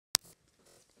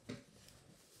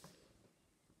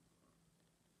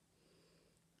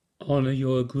Honour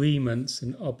your agreements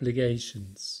and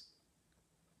obligations.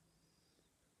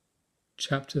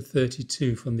 Chapter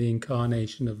 32 from the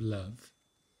Incarnation of Love.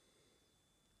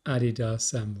 Adidar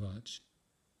Samraj.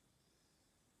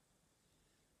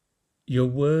 Your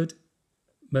word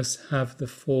must have the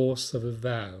force of a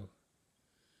vow,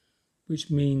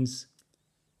 which means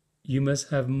you must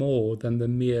have more than the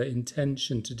mere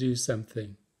intention to do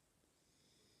something.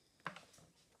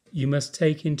 You must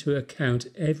take into account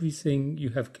everything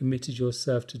you have committed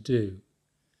yourself to do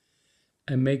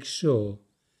and make sure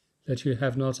that you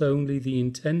have not only the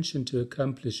intention to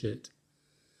accomplish it,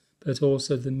 but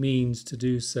also the means to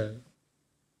do so.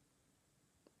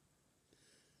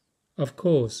 Of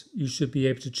course, you should be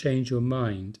able to change your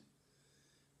mind,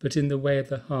 but in the way of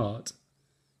the heart,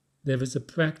 there is a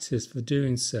practice for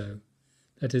doing so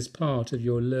that is part of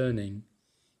your learning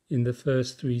in the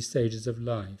first 3 stages of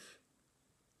life.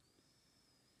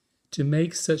 To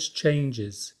make such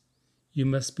changes, you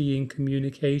must be in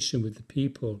communication with the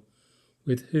people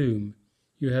with whom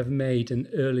you have made an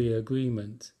earlier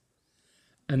agreement,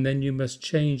 and then you must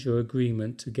change your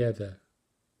agreement together.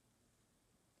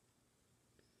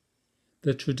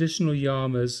 The traditional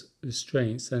yamas,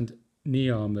 restraints, and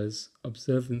niyamas,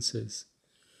 observances,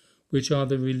 which are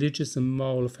the religious and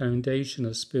moral foundation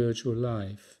of spiritual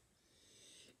life,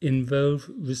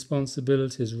 involve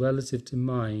responsibilities relative to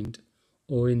mind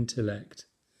or intellect,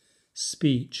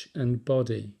 speech and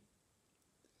body.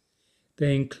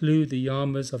 They include the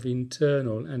yamas of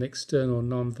internal and external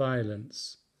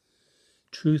non-violence,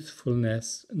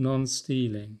 truthfulness,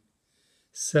 non-stealing,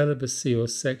 celibacy or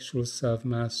sexual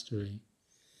self-mastery,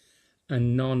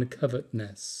 and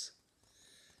non-covetousness,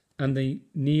 and the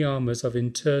niyamas of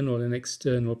internal and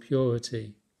external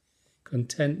purity,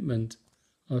 contentment,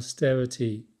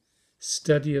 austerity,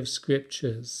 study of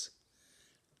scriptures,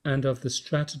 and of the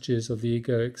strategies of the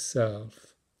egoic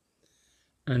self,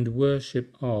 and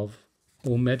worship of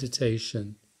or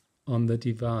meditation on the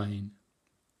divine.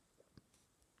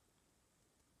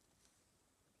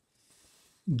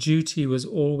 Duty was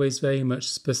always very much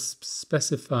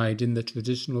specified in the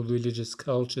traditional religious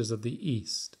cultures of the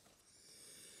East.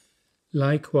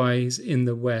 Likewise, in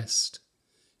the West,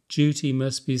 duty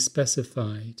must be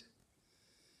specified.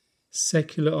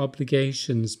 Secular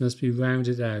obligations must be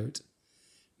rounded out,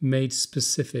 made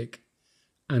specific,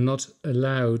 and not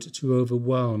allowed to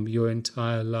overwhelm your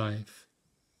entire life.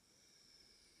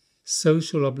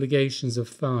 Social obligations are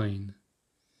fine.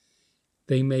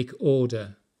 They make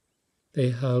order.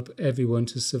 They help everyone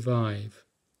to survive.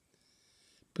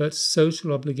 But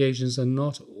social obligations are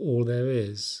not all there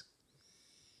is.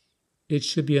 It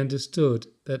should be understood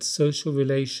that social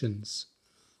relations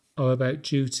are about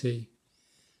duty,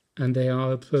 and they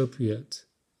are appropriate,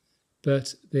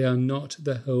 but they are not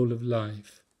the whole of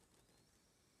life.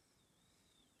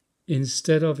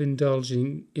 Instead of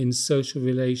indulging in social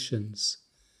relations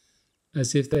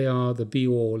as if they are the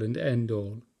be-all and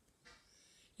end-all,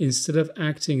 instead of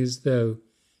acting as though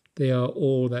they are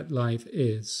all that life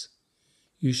is,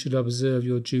 you should observe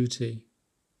your duty.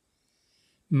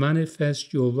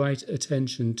 Manifest your right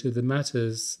attention to the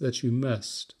matters that you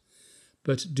must,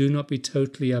 but do not be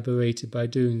totally aberrated by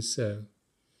doing so.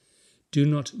 Do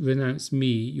not renounce me,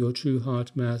 your true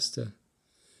heart master.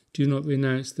 Do not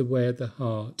renounce the way of the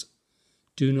heart.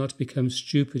 Do not become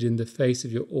stupid in the face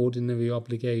of your ordinary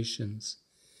obligations.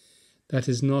 That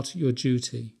is not your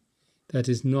duty. That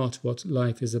is not what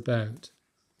life is about.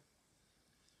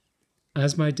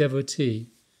 As my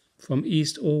devotee, from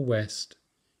east or west,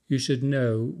 you should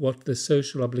know what the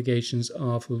social obligations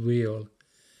are for real,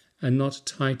 and not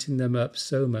tighten them up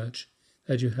so much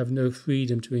that you have no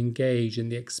freedom to engage in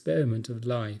the experiment of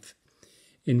life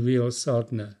in real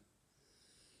sadhana.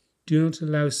 Do not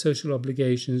allow social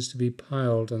obligations to be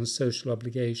piled on social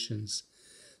obligations,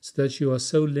 so that you are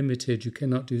so limited you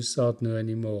cannot do sadhana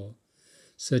anymore,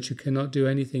 so that you cannot do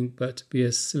anything but be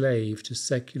a slave to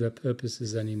secular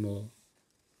purposes anymore.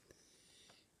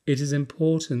 It is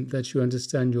important that you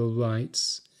understand your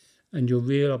rights and your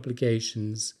real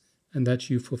obligations and that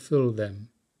you fulfill them.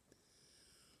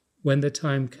 When the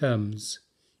time comes,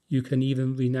 you can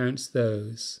even renounce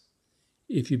those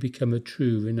if you become a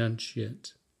true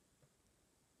renunciate.